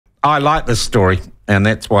I like this story, and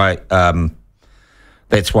that's why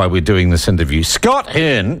we're doing this interview. Scott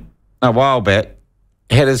Hearn, a while back,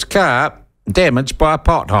 had his car damaged by a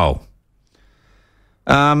pothole.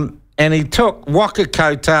 And he took Waka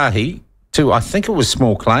Kotahi to, I think it was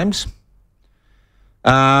small claims.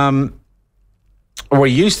 Or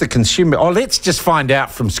he used the consumer. Oh, let's just find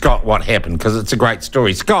out from Scott what happened, because it's a great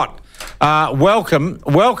story. Scott,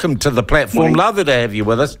 welcome to the platform. Lovely to have you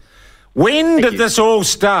with us. When did this all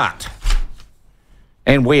start?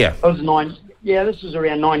 And where? This was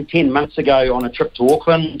around 9-10 months ago on a trip to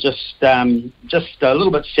Auckland, just a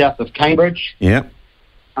little bit south of Cambridge. Yeah.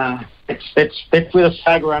 That's where the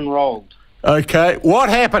saga unrolled. Okay. What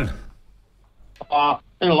happened?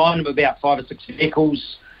 In a line of about 5 or 6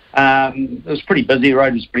 vehicles. It was pretty busy. The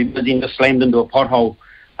road was pretty busy, and just slammed into a pothole.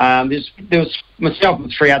 There was myself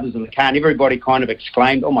and 3 others in the car, and everybody kind of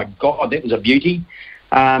exclaimed, "Oh my God, that was a beauty!"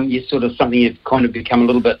 It's sort of something you've kind of become a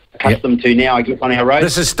little bit accustomed to now, I guess, on our road.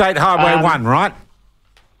 This is State Highway 1, right?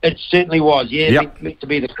 It certainly was, yeah. Yep. Meant to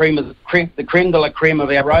be the creme de la creme of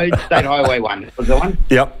our road. State Highway 1 was the one.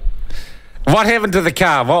 Yep. What happened to the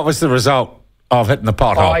car? What was the result of hitting the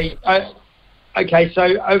pothole? Okay, so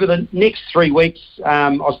over the next 3 weeks, I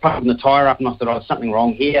was pumping the tyre up, and I thought, oh, there's something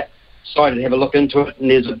wrong here. Decided to have a look into it, and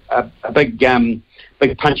there's a big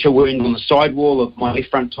puncture wound on the sidewall of my left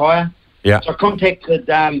front tyre. Yeah. So I contacted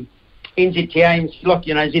NZTA and said, look,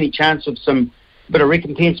 is there any chance of some bit of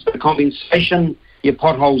recompense, bit of compensation? Your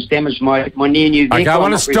potholes damaged my near new vehicle. Okay, I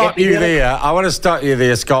want to stop you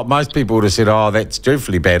there. Scott. Most people would have said, oh, that's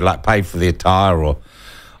dreadfully bad, like pay for their tyre or,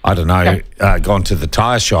 I don't know, gone to the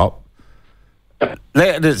tyre shop.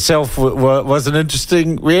 That in itself was an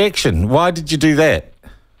interesting reaction. Why did you do that?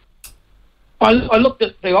 I looked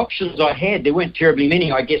at the options I had. There weren't terribly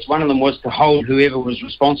many. I guess one of them was to hold whoever was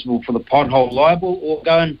responsible for the pothole liable, or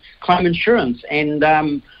go and claim insurance. And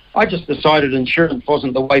I just decided insurance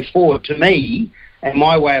wasn't the way forward to me. And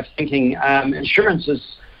my way of thinking, insurance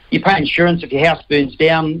is, you pay insurance. If your house burns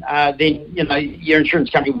down, then your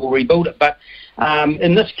insurance company will rebuild it. But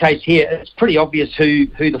in this case here, it's pretty obvious who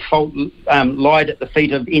the fault lied at the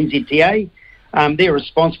feet of NZTA. They're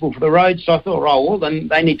responsible for the road, so I thought, oh, well, then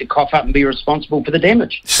they need to cough up and be responsible for the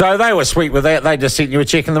damage. So they were sweet with that. They just sent you a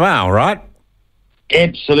cheque in the mail, right?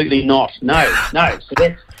 Absolutely not. No. So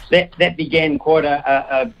that began quite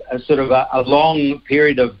a sort of a long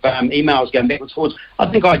period of emails going backwards and forwards. I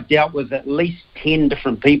think I dealt with at least 10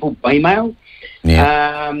 different people by email.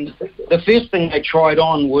 Yeah. The first thing they tried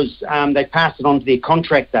on was they passed it on to their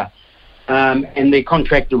contractor. And their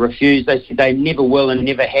contractor refused. They said they never will and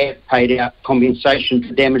never have paid out compensation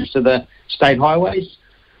for damage to the state highways.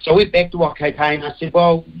 So I went back to Waka and I said,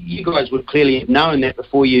 well, you guys would clearly have known that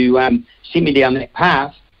before you sent me down that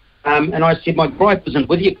path. And I said, my gripe isn't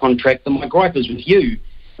with your contractor, my gripe is with you.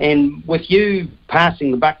 And with you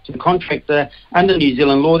passing the buck to the contractor under New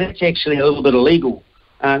Zealand law, that's actually a little bit illegal.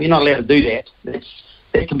 You're not allowed to do that.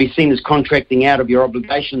 That can be seen as contracting out of your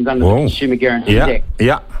obligations under the Consumer Guarantee Act.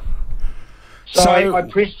 Yeah. So I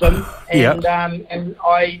pressed them, and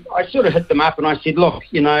I sort of hit them up, and I said, look,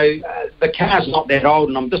 the car's not that old,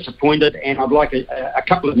 and I'm disappointed, and I'd like a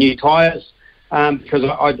couple of new tyres, because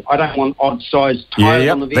I don't want odd-sized tyres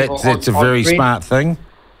on the vehicle. That's a very smart thing.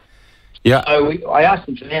 Yeah. So I asked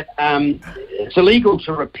them for that. It's illegal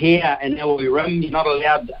to repair an alloy rim. You're not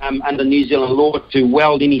allowed under New Zealand law to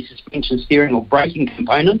weld any suspension, steering or braking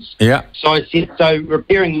components. Yeah. So I said,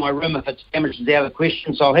 repairing my rim if it's damaged is out of the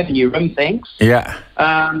question, so I'll have a new rim, thanks. Yeah.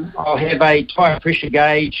 I'll have a tyre pressure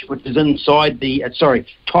gauge, which is inside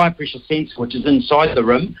tyre pressure sensor, which is inside the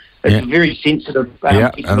rim. It's very sensitive.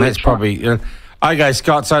 And that's probably... okay,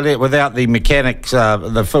 Scott, so without the mechanics,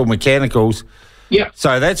 the full mechanicals... Yeah.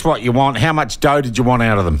 So that's what you want. How much dough did you want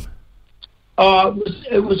out of them?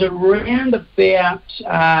 It was around about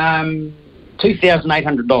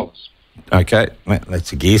 $2,800. Okay,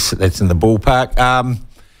 that's a guess. That's in the ballpark.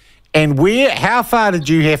 And how far did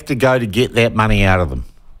you have to go to get that money out of them?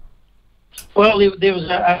 Well, there was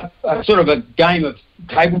a sort of a game of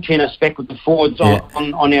table tennis backwards and forwards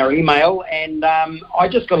on our email, and I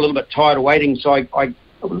just got a little bit tired of waiting, so I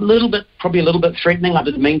probably a little bit threatening. I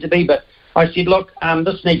didn't mean to be, but I said, look,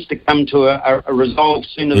 this needs to come to a resolve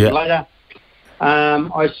sooner than later.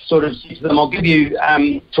 I sort of said to them, I'll give you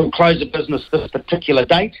till close of business this particular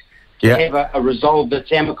date to have a resolve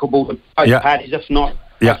that's amicable to both parties. If not,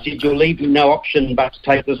 I said, you'll leave me no option but to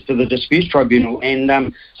take this to the disputes tribunal.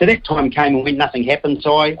 And so that time came and when nothing happened,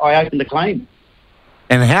 so I opened a claim.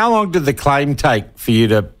 And how long did the claim take for you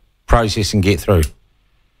to process and get through?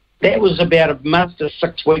 That was about a month to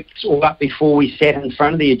 6 weeks all up before we sat in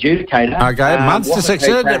front of the adjudicator. Okay, months to 6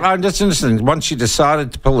 weeks. I'm just interested. Once you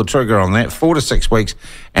decided to pull the trigger on that, 4 to 6 weeks,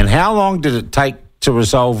 and how long did it take to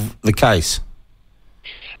resolve the case?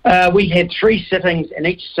 We had 3 sittings, and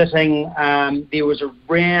each sitting there was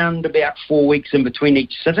around about 4 weeks in between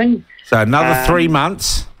each sitting. So another 3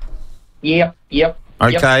 months? Yep.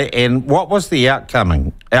 Okay, and what was the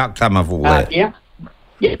outcome of all that? Yeah,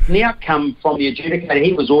 the outcome from the adjudicator,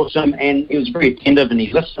 he was awesome, and he was very attentive, and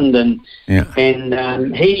he listened, and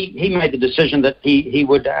he made the decision that he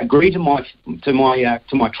would agree to my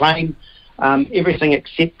claim, everything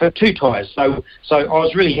except for 2 tyres. So I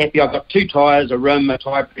was really happy. I got 2 tyres, a rim, a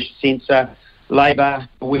tyre pressure sensor, labour,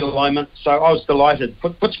 a wheel alignment. So I was delighted.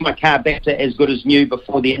 Puts my car back to as good as new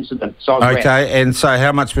before the incident. So I was okay, and so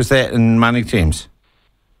how much was that in money terms?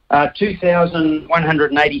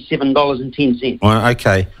 $2,187.10. Well,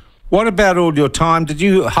 okay. What about all your time? Did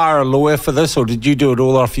you hire a lawyer for this, or did you do it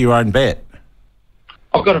all off your own bat?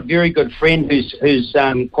 I've got a very good friend who's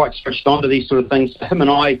quite switched on to these sort of things. Him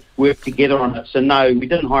and I worked together on it. So, no, we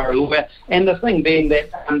didn't hire a lawyer. And the thing being that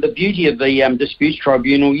the beauty of the disputes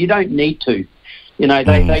tribunal, you don't need to. You know,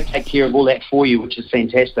 they take care of all that for you, which is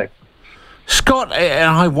fantastic. Scott,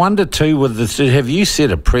 and I wonder too, with this, have you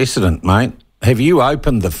set a precedent, mate? Have you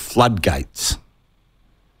opened the floodgates?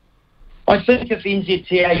 I think if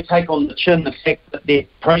NZTA take on the chin the fact that their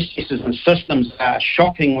processes and systems are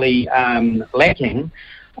shockingly lacking,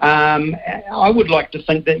 I would like to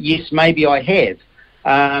think that, yes, maybe I have.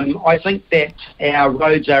 I think that our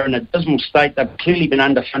roads are in a dismal state. They've clearly been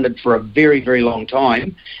underfunded for a very, very long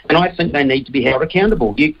time, and I think they need to be held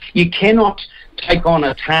accountable. You cannot take on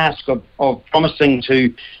a task of promising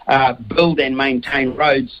to build and maintain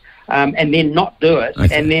roads and then not do it,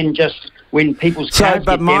 and then just when people's cars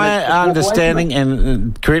but my understanding,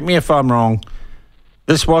 and correct me if I'm wrong,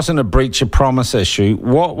 this wasn't a breach of promise issue.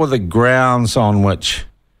 What were the grounds on which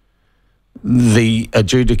the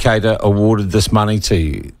adjudicator awarded this money to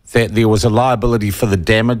you? That there was a liability for the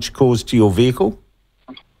damage caused to your vehicle?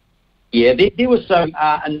 Yeah, there was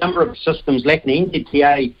a number of systems lacking.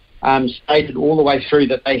 NZTA stated all the way through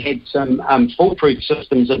that they had some foolproof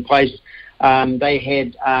systems in place. They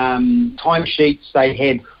had timesheets, they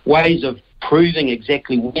had ways of proving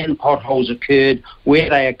exactly when potholes occurred, where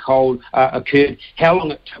they occurred, how long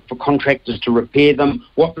it took for contractors to repair them,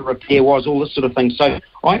 what the repair was, all this sort of thing. So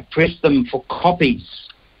I pressed them for copies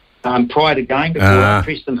prior to going, before I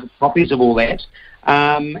pressed them for copies of all that,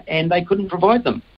 and they couldn't provide them.